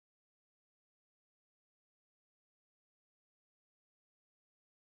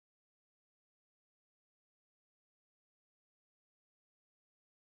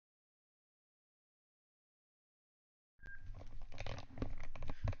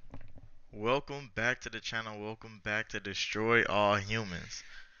Welcome back to the channel. Welcome back to Destroy All Humans.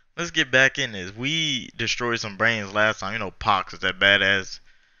 Let's get back in this. We destroyed some brains last time. You know, Pox is that badass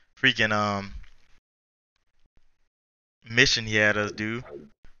freaking mission he had us do.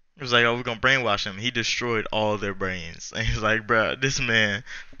 It was like, oh, we're gonna brainwash him. He destroyed all their brains. And he's like, bruh, this man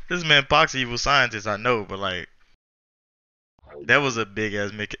Pox evil scientist, I know, but like that was a big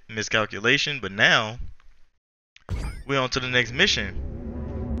ass miscalculation. But now we're on to the next mission.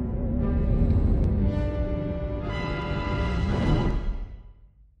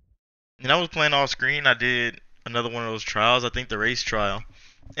 And I was playing off screen. I did another one of those trials. I think the race trial.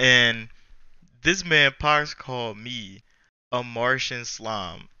 And this man Pox called me a Martian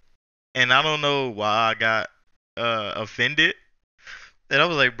slime. And I don't know why I got offended. And I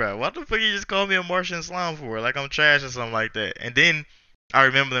was like, bro, what the fuck you just called me a Martian slime for? Like I'm trash or something like that. And then I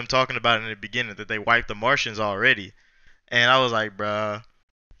remember them talking about it in the beginning that they wiped the Martians already. And I was like, bruh,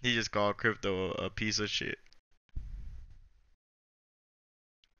 he just called Crypto a piece of shit.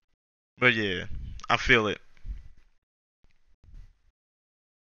 But yeah, I feel it.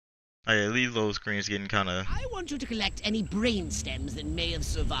 Oh yeah, these little screens getting kind of. I want you to collect any brain stems that may have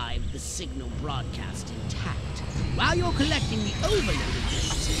survived the signal broadcast intact. While you're collecting the overloaded brain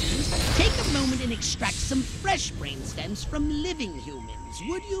stems, take a moment and extract some fresh brain stems from living humans,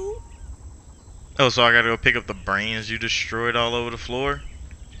 would you? Oh, so I gotta go pick up the brains you destroyed all over the floor?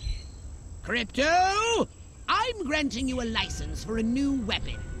 Crypto! I'm granting you a license for a new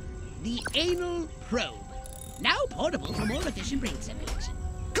weapon. The Anal Probe. Now portable for more efficient brain stimulation.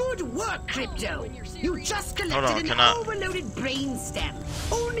 Good work, Crypto! You just collected an overloaded brain stem.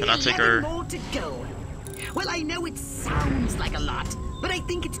 Only 11 more to go. Well, I know it sounds like a lot, but I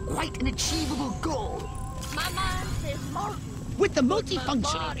think it's quite an achievable goal. My mind says Martin. With the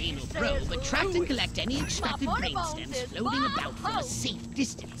multifunctional Anal Probe, attract and collect any extracted brain stems floating about from a safe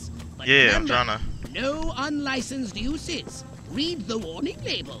distance. But yeah, remember, I'm trying to. No unlicensed uses. Read the warning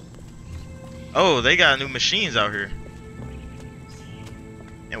label. Oh, they got new machines out here.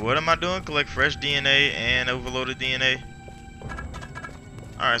 And what am I doing? Collect fresh DNA and overloaded DNA?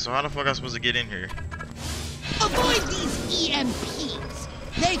 Alright, so how the fuck am I supposed to get in here? Avoid these EMPs.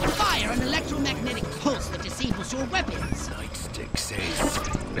 They fire an electromagnetic pulse that disables your weapons. Nightstick says,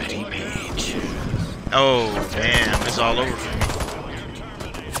 Betty Page. Oh, damn. It's all over for me.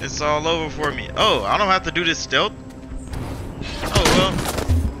 It's all over for me. Oh, I don't have to do this stealth? Oh, well.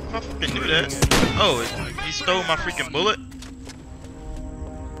 If I fucking knew that. Oh, he stole my freaking bullet?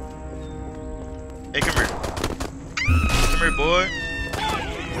 Hey, come here. Come here, boy.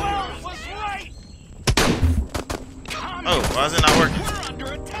 Oh, why is it not working?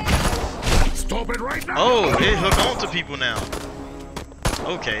 Stop it right now. Oh, it hook on to people now.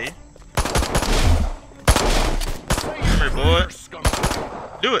 Okay. Come here, boy.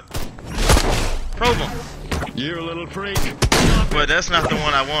 Do it. Probe him. You little freak. Well, that's not the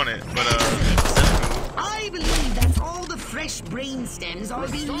one I wanted, but I believe that's all the fresh brain stems I've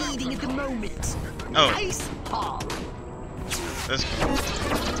been needing at the moment. Oh. Nice haul. That's cool.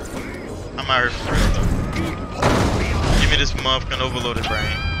 I'm out here for real though. Give me this motherfucking overloaded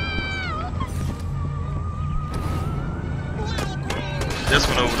brain. This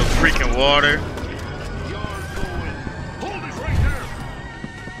one over the freaking water.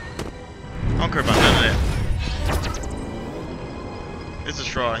 I don't care about none of that. This is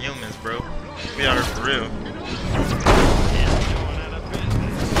for all humans, bro. We out here for real.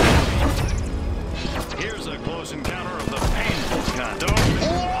 Here's a close encounter of the painful kind.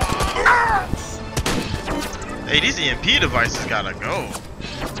 Hey, these EMP devices gotta go.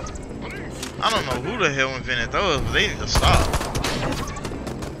 I don't know who the hell invented those, but they need to stop.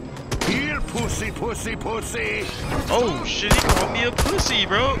 Here, pussy, pussy, pussy. Oh shit, he called me a pussy,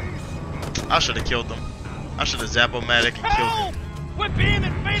 bro. I should have killed him. I should have Zap-O-Matic and killed him. We're being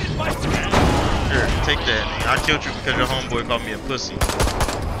invaded by Here, take that, nigga. I killed you because your homeboy called me a pussy.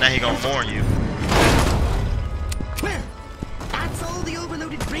 Now he gonna mourn you. Well, that's all the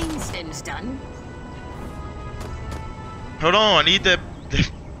overloaded brain stems done. Hold on, I need that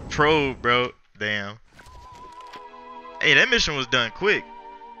probe, bro. Damn. Hey, that mission was done quick.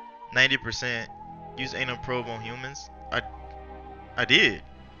 90%. Use anal probe on humans. I did.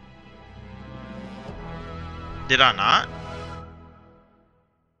 Did I not?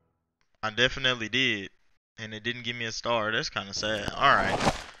 I definitely did. And it didn't give me a star. That's kind of sad. Alright.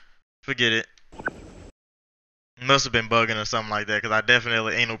 Forget it. Must have been bugging or something like that. Because I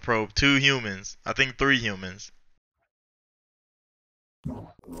definitely anal probe 2 humans. I think 3 humans.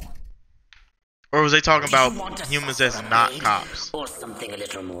 Or was they talking about humans as not cops? Or something a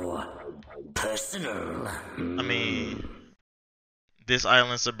little more personal. I mean, This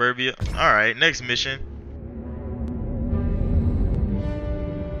island suburbia. Alright, next mission.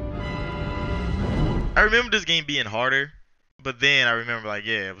 I remember this game being harder, but then I remember like,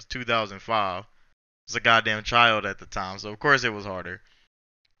 yeah, it was 2005. I was a goddamn child at the time, so of course it was harder.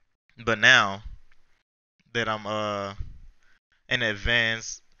 But now that I'm an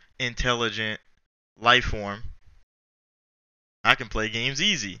advanced, intelligent life form, I can play games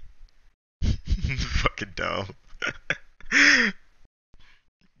easy. Fucking dumb.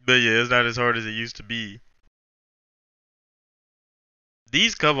 But yeah, it's not as hard as it used to be.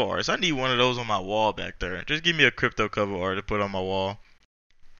 These cover arts, I need one of those on my wall back there. Just give me a crypto cover art to put on my wall.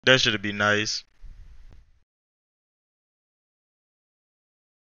 That should be nice.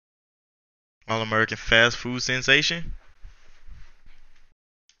 All-American fast food sensation?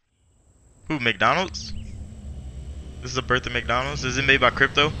 Who, McDonald's? This is a birth of McDonald's? Is it made by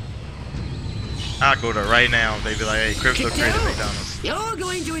crypto? I'll go there right now. They be like, hey, crypto created McDonald's. You're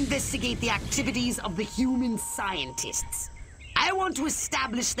going to investigate the activities of the human scientists. I want to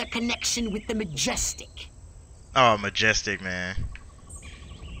establish their connection with the Majestic. Oh, Majestic, man.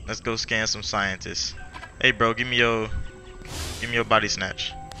 Let's go scan some scientists. Hey, bro, give me your body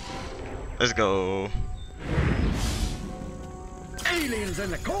snatch. Let's go. Aliens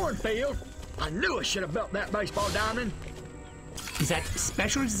in the cornfield. I knew I should have built that baseball diamond. That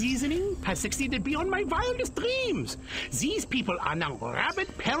special seasoning has succeeded beyond my wildest dreams. These people are now rabid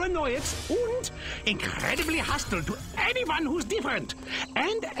paranoids and incredibly hostile to anyone who's different.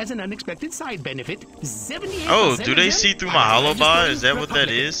 And as an unexpected side benefit, 78%. Oh, do they see through my hollow bar? Is that what that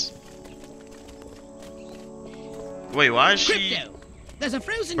is? Wait, why is she Crypto! There's a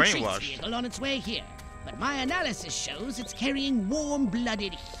frozen brainwashed? trace vehicle on its way here, but my analysis shows it's carrying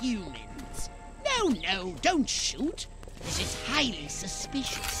warm-blooded humans. No, don't shoot. This is highly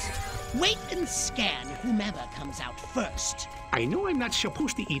suspicious. Wait and scan whomever comes out first. I know I'm not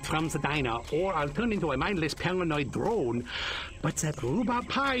supposed to eat from the diner, or I'll turn into a mindless paranoid drone, but that rhubarb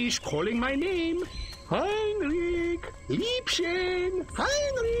pie is calling my name. Heinrich! Liebchen!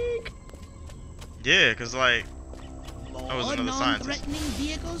 Heinrich! Yeah, cause like I was More another scientist. non-threatening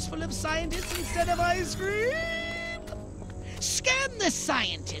vehicles full of scientists instead of ice cream? Scan the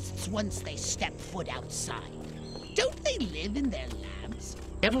scientists once they step foot outside. Don't they live in their labs?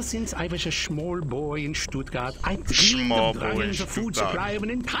 Ever since I was a small boy in Stuttgart, I've dreamed Small of boy in running the food Stuttgart. supply of an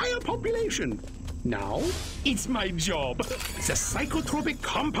entire population. Now, it's my job. The psychotropic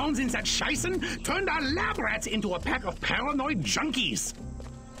compounds in that Scheißen turned our lab rats into a pack of paranoid junkies.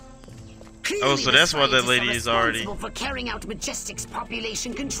 Oh, so that's why that lady is already responsible for carrying out Majestic's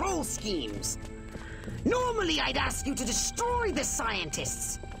population control schemes. Normally, I'd ask you to destroy the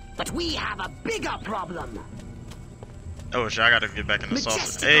scientists, but we have a bigger problem. Oh shit, I gotta get back in the saucer.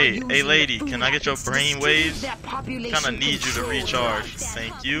 Majestic are Hey, using hey the lady, food can I get your habits to brain distribute waves? their population Kinda need you to control recharge. drugs.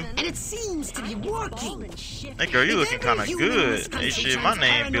 Thank you. And it seems to be working. Hey girl, you looking kinda good. Hey shit, my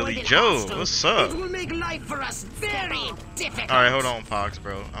name Billy Joe. What's up? It will make life for us very difficult. Alright, hold on, Pox,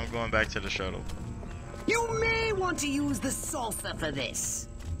 bro. I'm going back to the shuttle. You may want to use the salsa for this.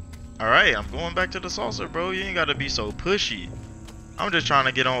 Alright, I'm going back to the saucer, bro. You ain't gotta be so pushy. I'm just trying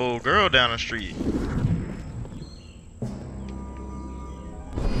to get on old girl down the street.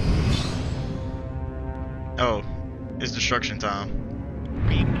 Oh, it's destruction time.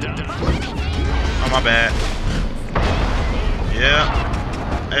 Oh, my bad.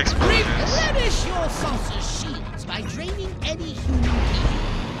 Yeah. Explosions. Replenish your saucer's shields by draining any human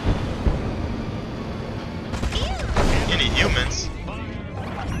being. Any humans?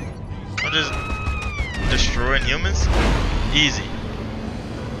 I'm just destroying humans? Easy.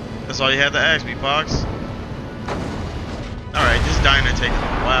 That's all you had to ask me, Pox. Alright, this diner taking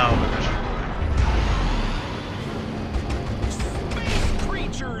a while to destroy.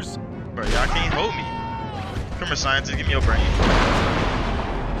 Creatures. Bro, y'all can't hold me. Come here, scientist, give me your brain.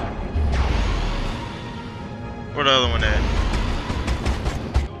 Where the other one at?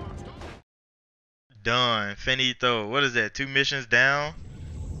 Done. Finito. What is that? 2 missions down?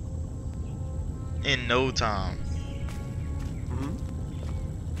 In no time.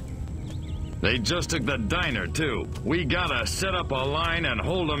 They just took the diner, too. We gotta set up a line and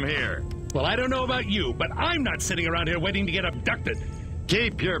hold them here. Well, I don't know about you, but I'm not sitting around here waiting to get abducted.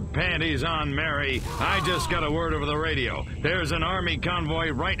 Keep your panties on, Mary. I just got a word over the radio. There's an army convoy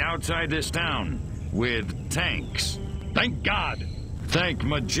right outside this town. With tanks. Thank God. Thank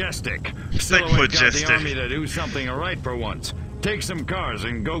Majestic. Thank Silhouette Majestic. got the army to do something right for once. Take some cars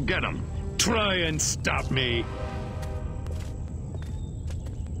and go get them. Try and stop me.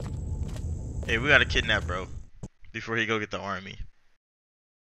 Hey, we gotta kidnap bro before he go get the army.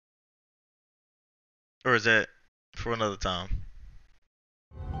 Or is that for another time?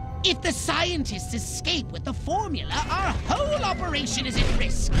 If the scientists escape with the formula, our whole operation is at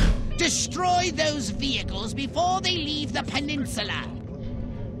risk. Destroy those vehicles before they leave the peninsula.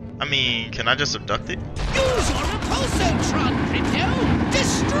 I mean, can I just abduct it? Use your Repulsotron, Crypto!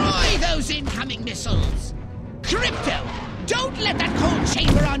 Destroy those incoming missiles! Crypto, don't let that cold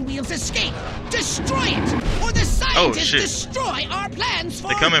chamber on wheels escape! Destroy it, or the scientists destroy our plans for...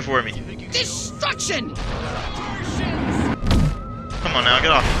 They're coming for me. Destruction! Come on now,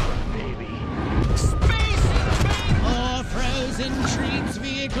 get off. More frozen treats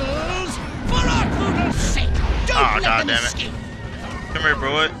vehicles! For our poodle's sake! Don't let them escape! Come here,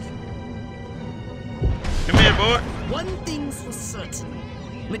 bro. Come here, boy. One thing's for certain.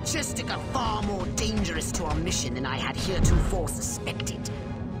 Majestic are far more dangerous to our mission than I had heretofore suspected.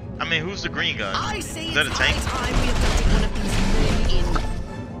 I mean, who's the green guy? I say Is that a tank? time we abducted one of these men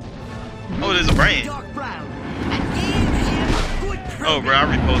in... Oh, there's a brain. Dark brown. And gave him good Oh, bro, I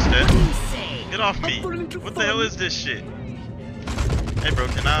repost that. say. Get off me. What the hell is this shit? Hey, bro,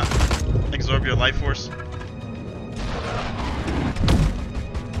 can I absorb your life force?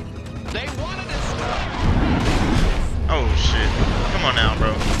 They wanted us. Oh, shit. Come on now,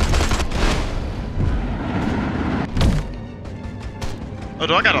 bro. Oh,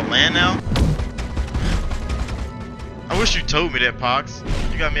 do I gotta land now? I wish you told me that, Pox.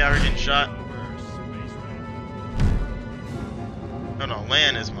 You got me out here getting shot. No, no,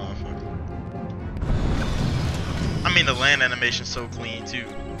 land this motherfucker. I mean, the land animation's so clean, too.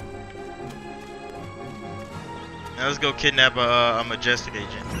 Now let's go kidnap a Majestic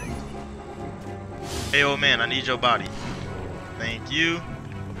agent. Hey, old man, I need your body. Thank you.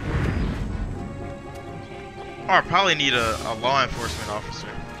 Or I probably need a law enforcement officer.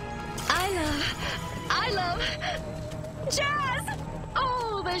 I love Jazz!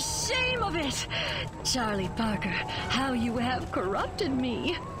 Oh, the shame of it! Charlie Parker, how you have corrupted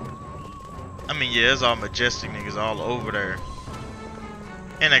me. I mean, yeah, it's all Majestic niggas all over there.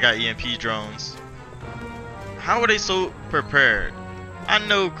 And I got EMP drones. How are they so prepared? I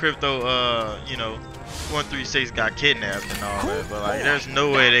know Crypto, you know, 136 got kidnapped and all that, but like, there's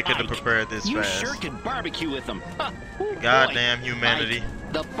no way they could have prepared this You fast. sure could barbecue with them. Goddamn humanity.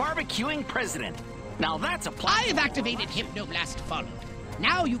 Like the barbecuing president. Now that's a plan. I have activated Hypnoblast Follow.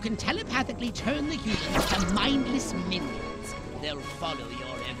 Now you can telepathically turn the humans to mindless minions. They'll follow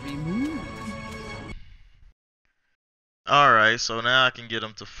your every move. Alright, so now I can get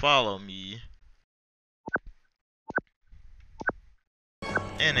them to follow me.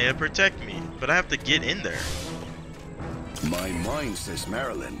 And they'll protect me, but I have to get in there. My mind says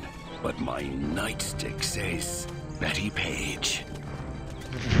Maryland, but my nightstick says Betty Page.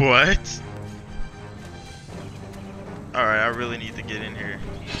 What? Alright, I really need to get in here.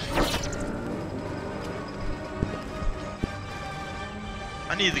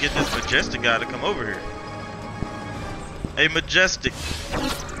 I need to get this Majestic guy to come over here. Hey, Majestic.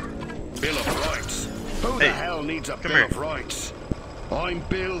 Bill of Rights. Who the hell needs a Bill of Rights? I'm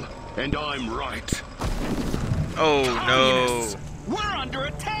Bill, and I'm right. Oh no. We're under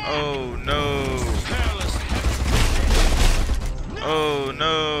attack. Oh no. Oh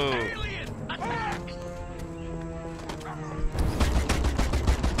no.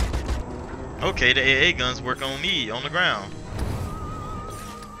 Okay, the AA guns work on me on the ground.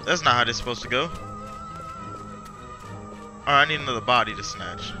 That's not how this is supposed to go. Alright, I need another body to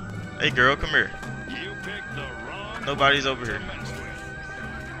snatch. Hey girl, come here. Nobody's over here.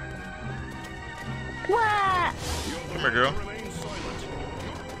 What? Come here, girl.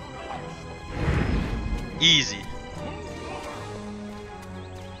 Easy.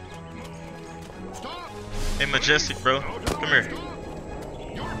 Hey, Majestic, bro. Come here.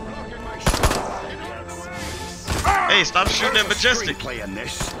 Hey, stop shooting at Majestic. Playing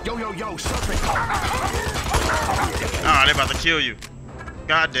this. Yo, yo, yo, something. Ah, they about to kill you.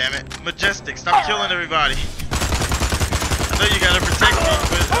 God damn it. Majestic, stop killing everybody. I know you gotta protect me,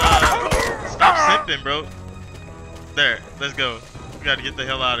 but stop simping, bro. There, let's go. We gotta get the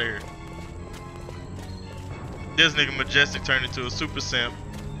hell out of here. This nigga Majestic turned into a super simp.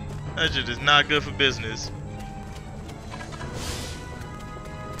 That shit is not good for business.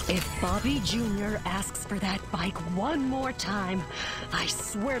 If Bobby Jr. asks for that bike one more time, I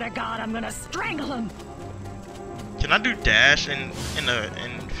swear to God I'm gonna strangle him. Can I do dash in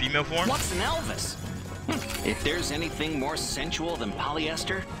female form? What's an Elvis? If there's anything more sensual than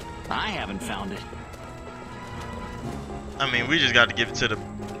polyester, I haven't found it. I mean, we just got to give it to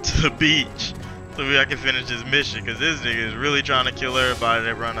the beach so I can finish this mission, because this nigga is really trying to kill everybody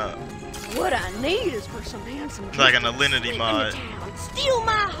that run up. What I need is for some handsome It's like an Alinity mod. steal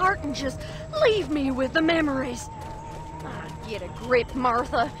my heart and just leave me with the memories. I Get a grip,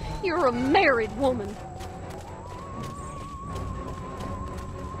 Martha. You're a married woman.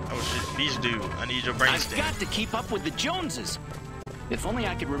 Oh shit, Beast Dude, I need your brain stem. I've got to keep up with the Joneses. If only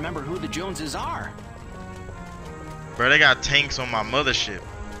I could remember who the Joneses are. Bro, they got tanks on my mothership.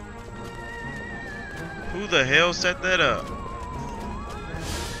 Who the hell set that up?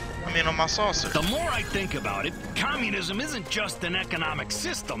 I mean, on my saucer. The more I think about it, communism isn't just an economic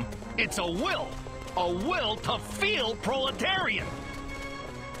system. It's a will. A will to feel proletarian.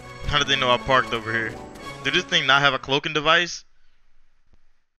 How did they know I parked over here? Did this thing not have a cloaking device?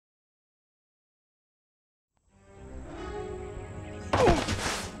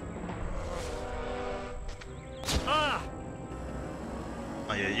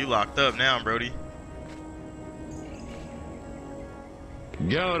 Oh yeah, you locked up now, Brody.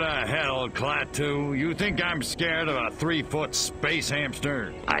 Go to hell, Klaatu. You think I'm scared of a 3-foot space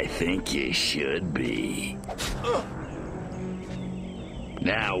hamster? I think you should be.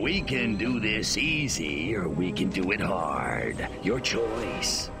 Now, we can do this easy, or we can do it hard. Your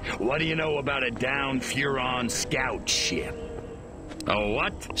choice. What do you know about a downed Furon scout ship? A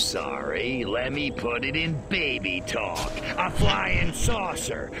what? Sorry, let me put it in baby talk. A flying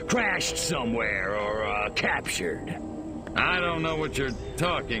saucer, crashed somewhere, or captured. I don't know what you're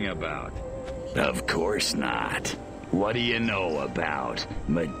talking about. Of course not. What do you know about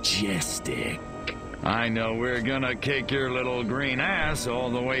Majestic? I know we're gonna kick your little green ass all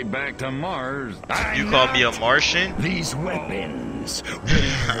the way back to Mars. You call me a Martian? These weapons,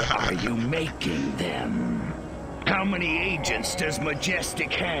 where are you making them? How many agents does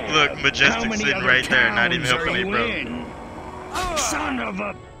Majestic have? Look, Majestic's sitting right there, not even helping me, bro. Son of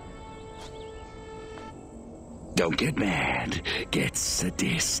a... Don't get mad. Get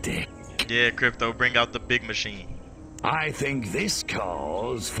sadistic. Yeah, Crypto, bring out the big machine. I think this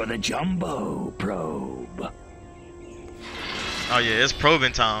calls for the Jumbo probe. Oh yeah, it's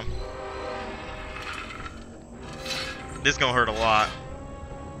probing time. This gonna hurt a lot.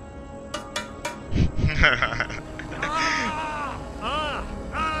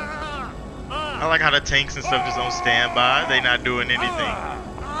 I like how the tanks and stuff just on standby. They not doing anything.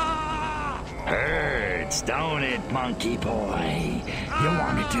 Hurts, don't it, monkey boy? You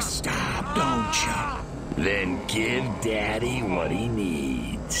want it to stop, don't you? Then give Daddy what he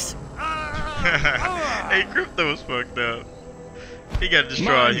needs. Hey, Crypto's fucked up. He got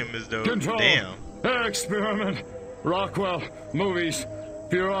destroyed humans though. Control. Damn. Experiment. Rockwell. Movies.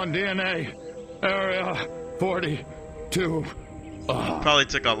 Furon DNA. Area 42. Probably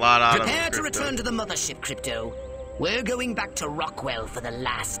took a lot out of him. Prepare to return to the mothership, Crypto. We're going back to Rockwell for the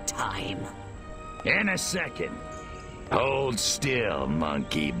last time. In a second. Hold still,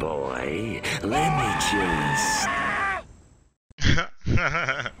 monkey boy. Let me just...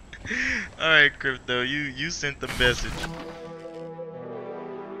 Alright, Crypto, you sent the message.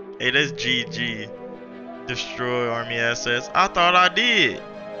 Hey, that's GG. Destroy army assets. I thought I did.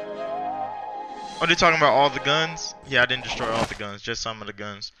 Oh, they're talking about all the guns? Yeah, I didn't destroy all the guns, just some of the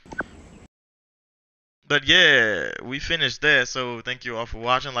guns. But yeah, we finished that. So thank you all for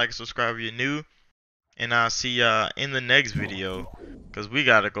watching. Like and subscribe if you're new. And I'll see y'all in the next video. Because we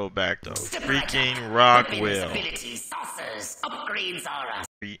gotta go back though. Freaking Rockwell. Saucers, upgrades are